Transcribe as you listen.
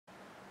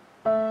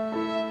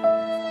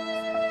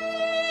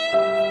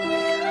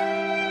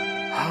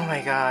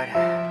my God.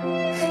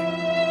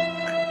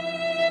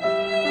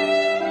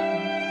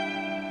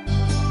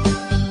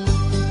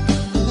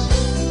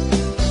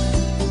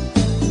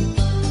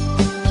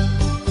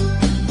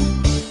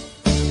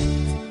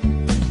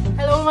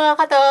 Hello mga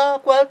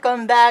katok!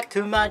 Welcome back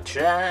to my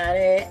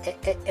channel.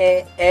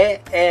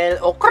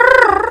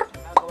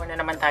 Gagawa na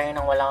naman tayo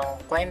ng walang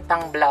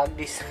kwentang vlog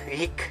this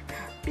week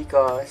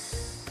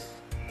because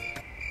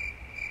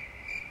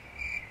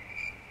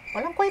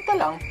walang kwenta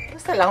lang.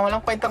 Basta lang, walang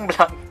kwentang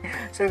vlog.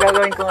 So,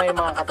 gagawin ko ngayon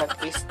mga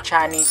katot is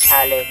CHANI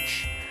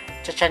challenge.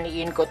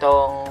 Chachaniin ko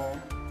tong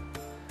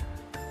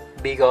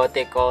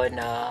bigote ko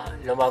na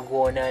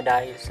lumago na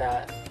dahil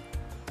sa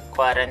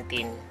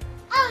quarantine.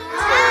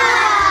 So,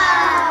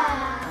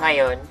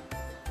 ngayon,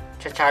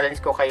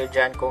 challenge ko kayo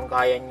dyan kung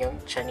kaya nyong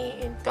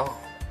chaniin to.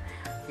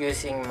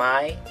 Using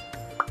my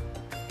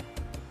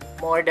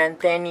more than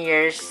 10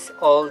 years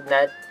old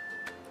nut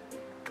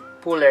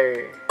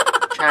puller.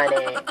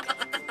 CHANI.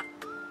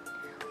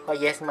 Oh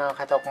yes mga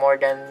katok, more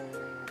than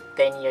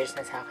 10 years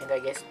na sa akin.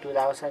 I guess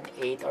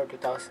 2008 or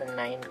 2009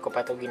 ko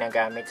pa to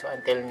ginagamit. So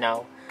until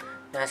now,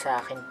 nasa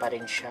akin pa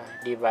rin siya,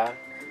 di ba?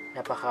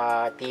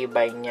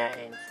 Napakatibay niya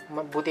and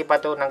mabuti pa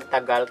to ng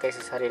tagal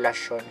kaysa sa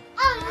relasyon.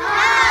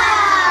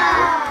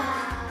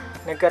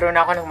 Nagkaroon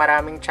ako ng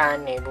maraming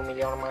CHANI,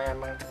 bumili ako ng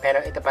mga pero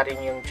ito pa rin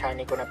yung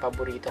CHANI ko na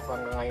paborito ko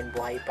hanggang ngayon,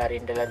 buhay pa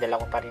rin, dala-dala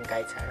ko pa rin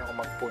kahit saan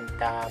ako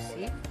magpunta.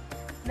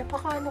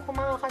 Napaka ano ko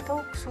mga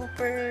katok,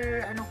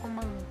 super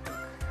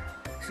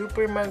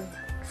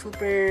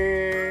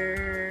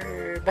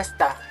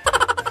basta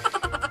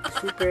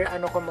super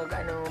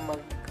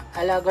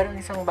mag-alaga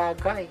ng isang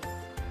bagay.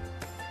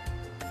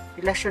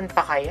 Relasyon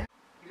pa kaya?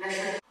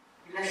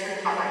 Relasyon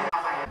pa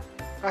kaya?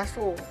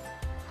 Kaso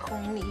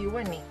akong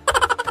iniiwan eh.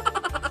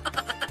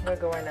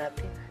 Gagawa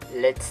natin.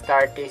 Let's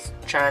start this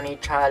CHANI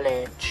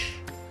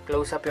challenge.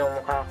 Close up yung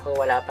mukha ko,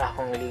 wala pa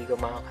akong ligo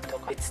mga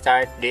katok. Let's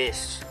start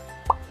this.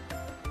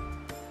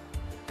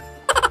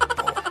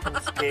 I'm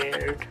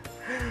scared.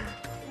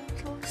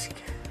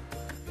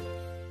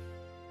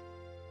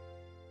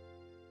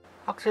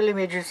 Actually,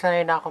 medyo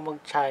sanay na ako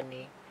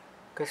mag-CHANI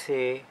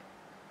kasi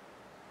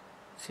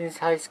since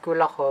high school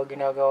ako,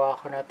 ginagawa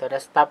ko na to.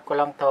 Na-stop ko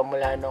lang to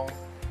mula nung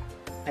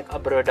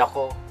nag-abroad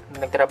ako.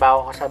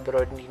 Nagtrabaho ako sa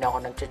abroad, hindi na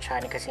ako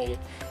nag-CHANI kasi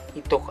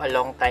it took a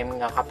long time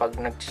nga kapag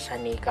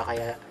nag-CHANI ka.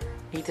 Kaya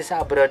dito sa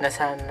abroad,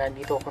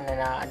 dito ko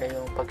na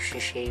yung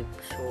pag-shave.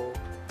 So,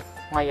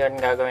 ngayon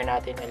gagawin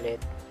natin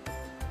ulit.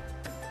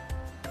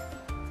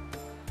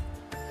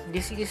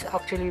 This is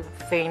actually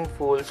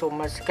painful. So,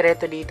 mas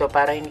sekreto dito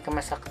para hindi ka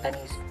masaktan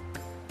is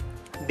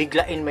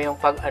biglain mo yung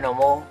pag-ano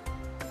mo.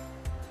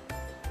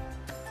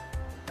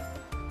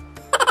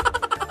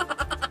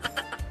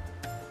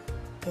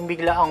 Yung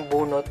bigla ang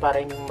bunot para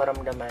hindi mo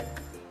maramdaman.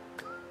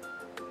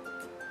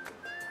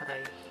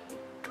 Aray.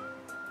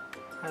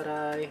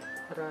 Aray.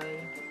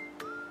 Aray.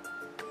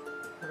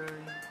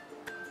 Aray.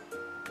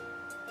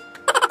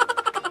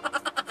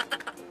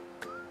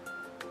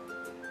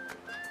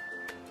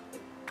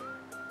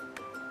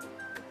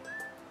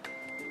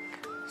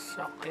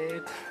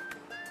 Sakit.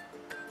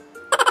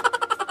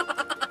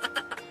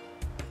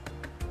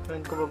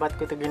 Noon ko ba ba't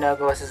ko ito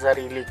ginagawa sa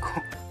sarili ko?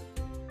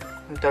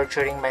 I'm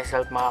torturing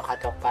myself mga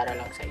katok para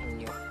lang sa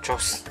inyo.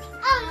 Diyos!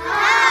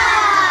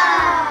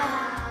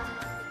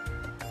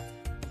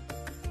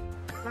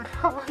 Aray!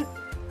 Oh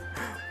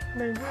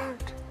my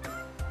God!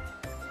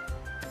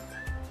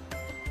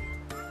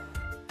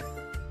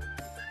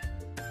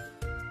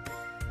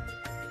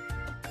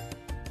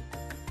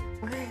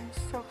 Ay,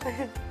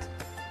 sakit!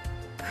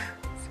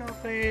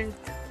 Sakit.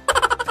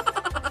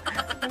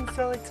 Ang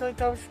sakit.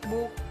 Tapos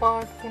buhok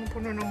pa.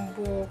 Puno ng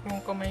buhok yung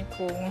kamay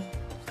ko.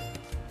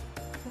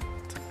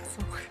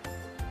 Sakit.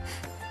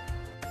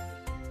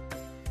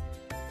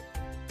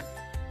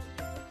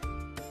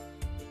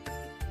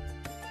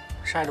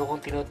 Masyado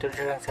kong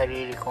tinuturture ang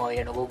sarili ko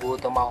ngayon.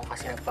 Nagugutom ako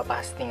kasi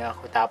nagpapasting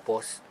ako.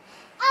 Tapos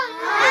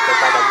ito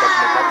padagdag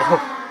mo pa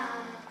to.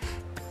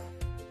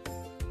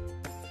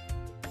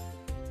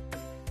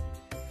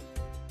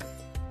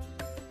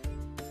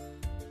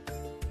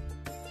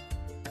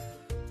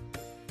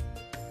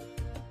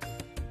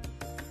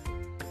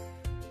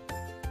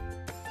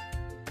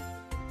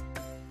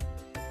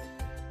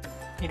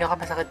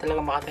 Pinakamasakit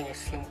talaga makatangis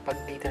yung pag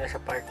dito na sa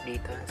part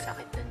dito. Ang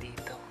sakit na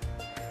dito.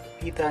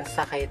 Dito ang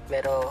sakit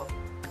pero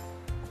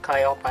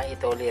kaya ko pa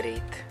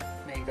i-tolerate.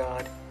 My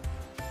God.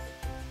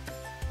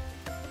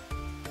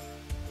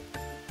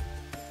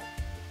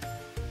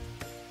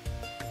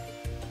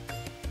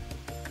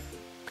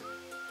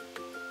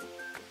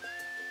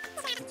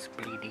 It's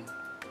bleeding.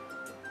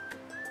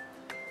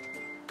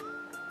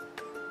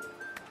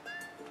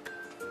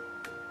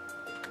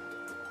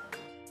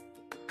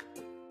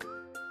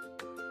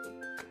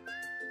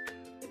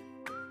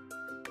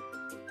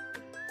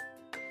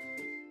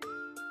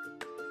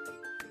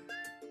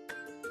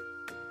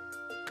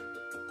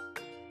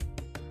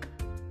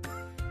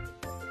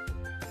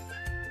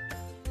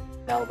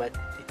 Now, but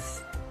it's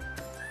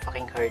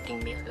fucking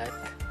hurting me a lot.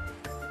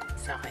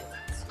 Sakit.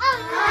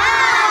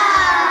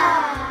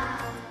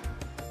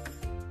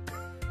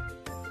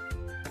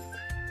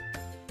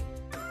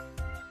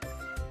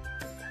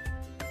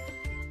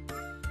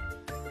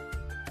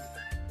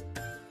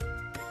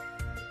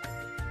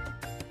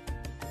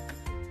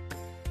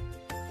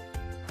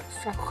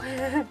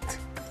 Sakit.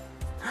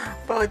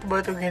 Bakit ba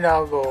ito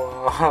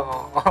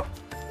ginagawa?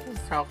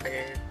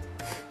 Sakit.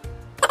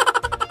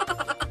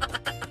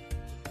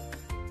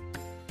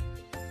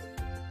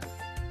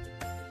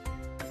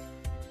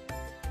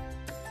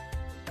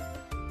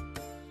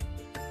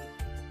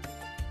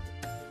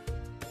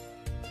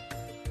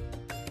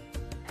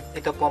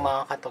 Ito po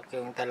mga katok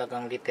yung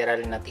talagang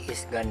literal na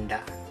tiis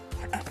ganda.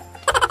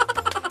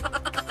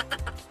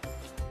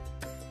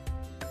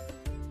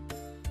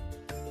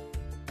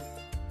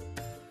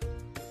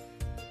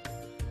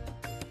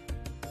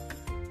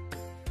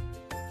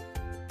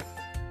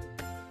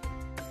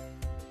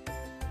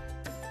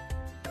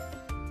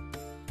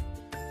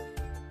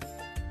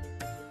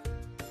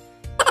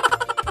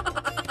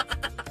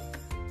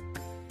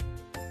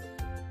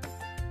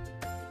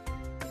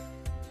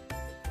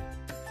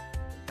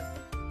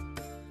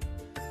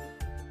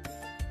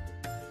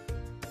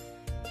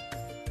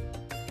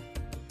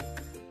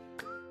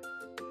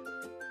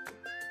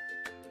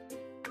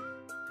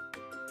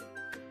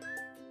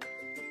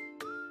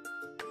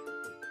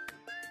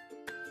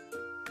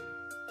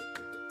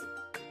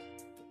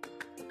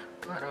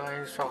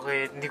 Parang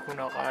sakit, hindi ko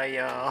na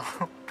kaya.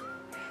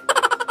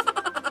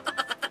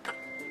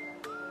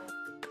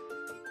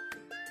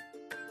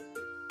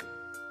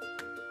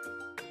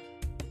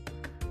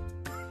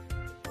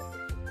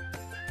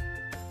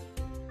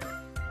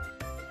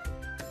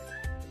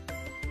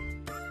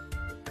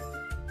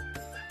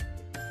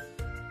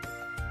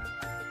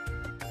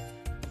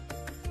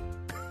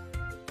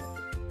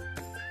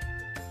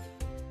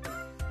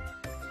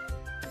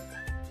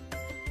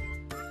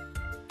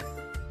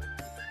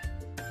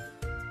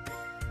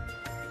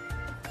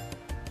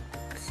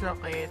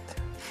 Sakit.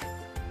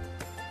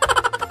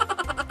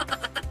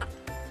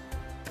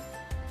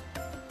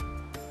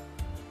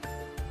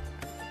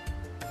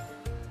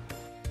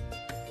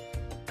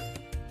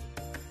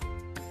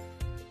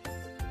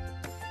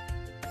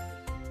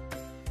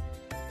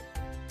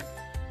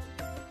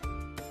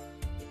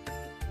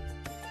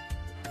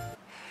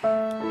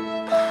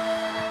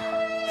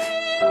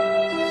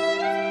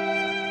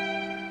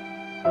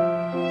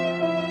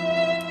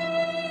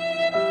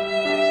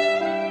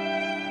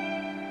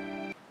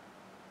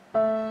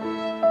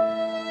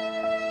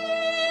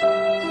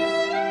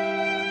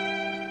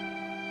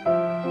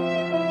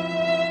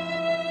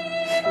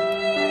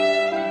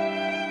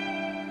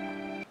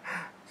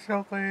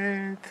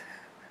 Sakit.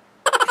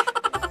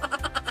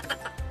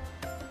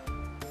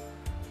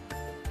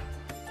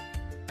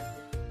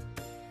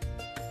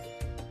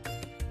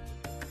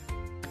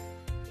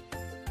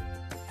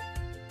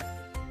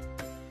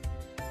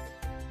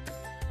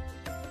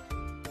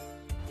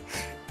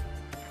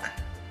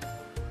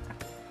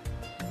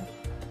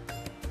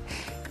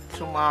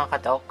 So mga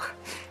katok,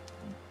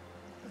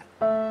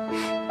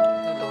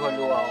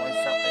 naluha-luha ako ang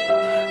sakit.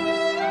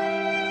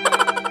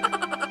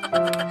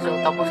 So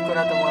tapos ko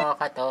na ito mga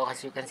katok,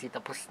 as you can see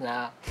tapos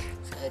na.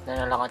 Sakit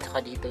na lang at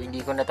saka dito, hindi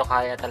ko na to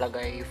kaya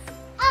talaga hindi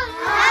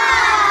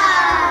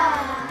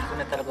ko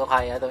na talaga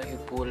kaya itong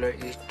i-puller,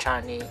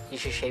 i-CHANI,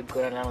 i-shave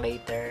ko na lang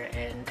later.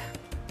 And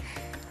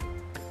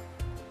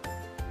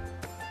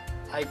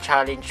I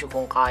challenge you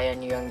kung kaya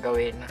niyo yung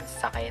gawin.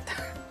 Sakit.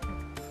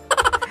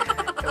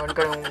 Ewan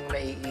ko nung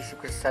naiisip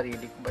ko sa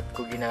sarili ko, ba't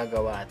ko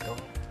ginagawa to?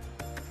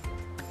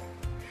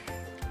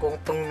 Kung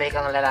tunay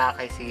kang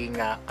lalaki, sige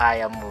nga,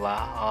 kaya mo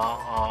ba?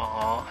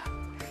 Oo.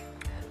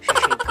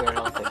 Shishave ko na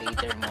lang to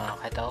later mga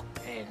katok.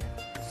 And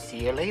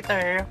see you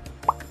later!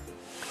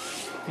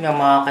 Yun nga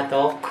mga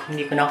katok,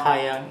 hindi ko na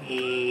kayang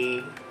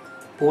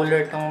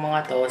i-puller tong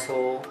mga to.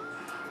 So,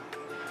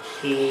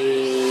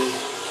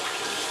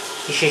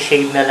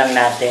 i-shave na lang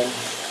natin.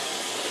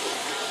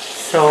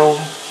 So,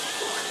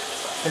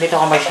 ganito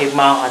ako mag-shave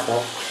mga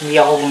katok. Hindi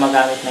ako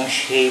gumagamit ng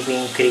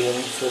shaving cream.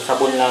 So,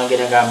 sabon lang ang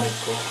ginagamit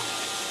ko.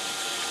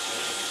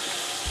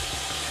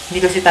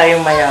 Hindi kasi tayo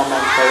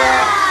mayaman. Kaya,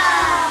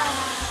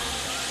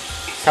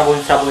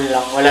 sabon-sabon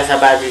lang. Wala sa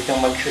budget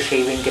yung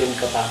mag-shaving cream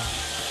ka pa.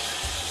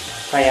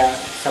 Kaya,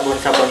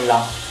 sabon-sabon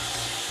lang.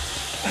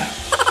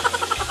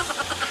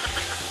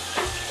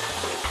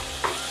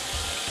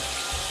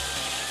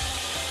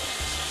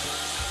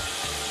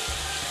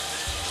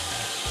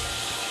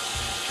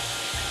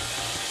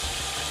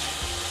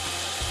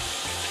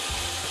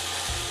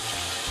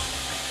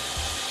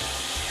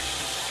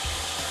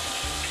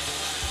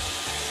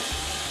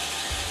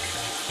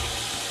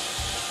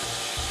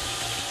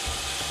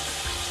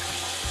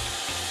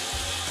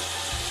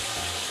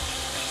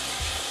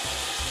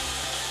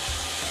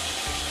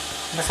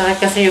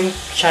 Masakit kasi yung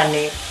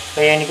CHANI,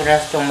 kaya hindi ko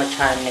na itong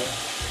ma-CHANI.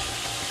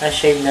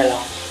 Na-shave na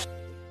lang.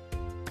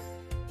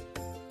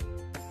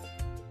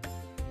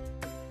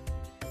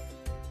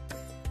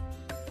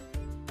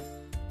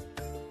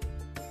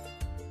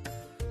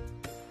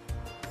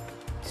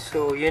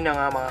 So, yun na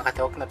nga mga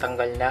katok,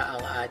 natanggal na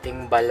ang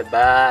ating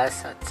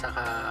balbas at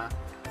saka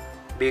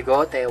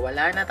bigote.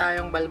 Wala na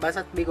tayong balbas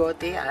at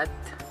bigote at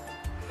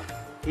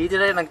dito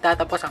na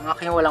nagtatapos ang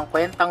aking walang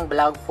kwentang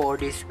vlog for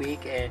this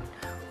week. And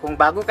kung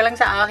bago ka lang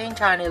sa aking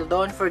channel,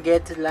 don't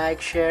forget to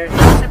like, share,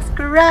 and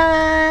subscribe!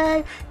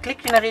 subscribe!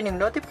 Click nyo na rin yung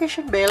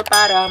notification bell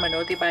para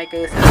ma-notify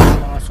kayo sa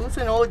mga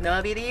susunod na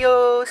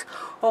videos.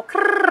 O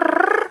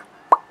krrrr!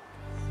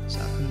 Sa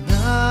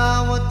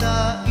kanawa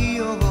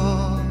tayo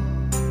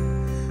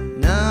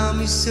na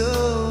miso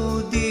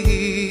di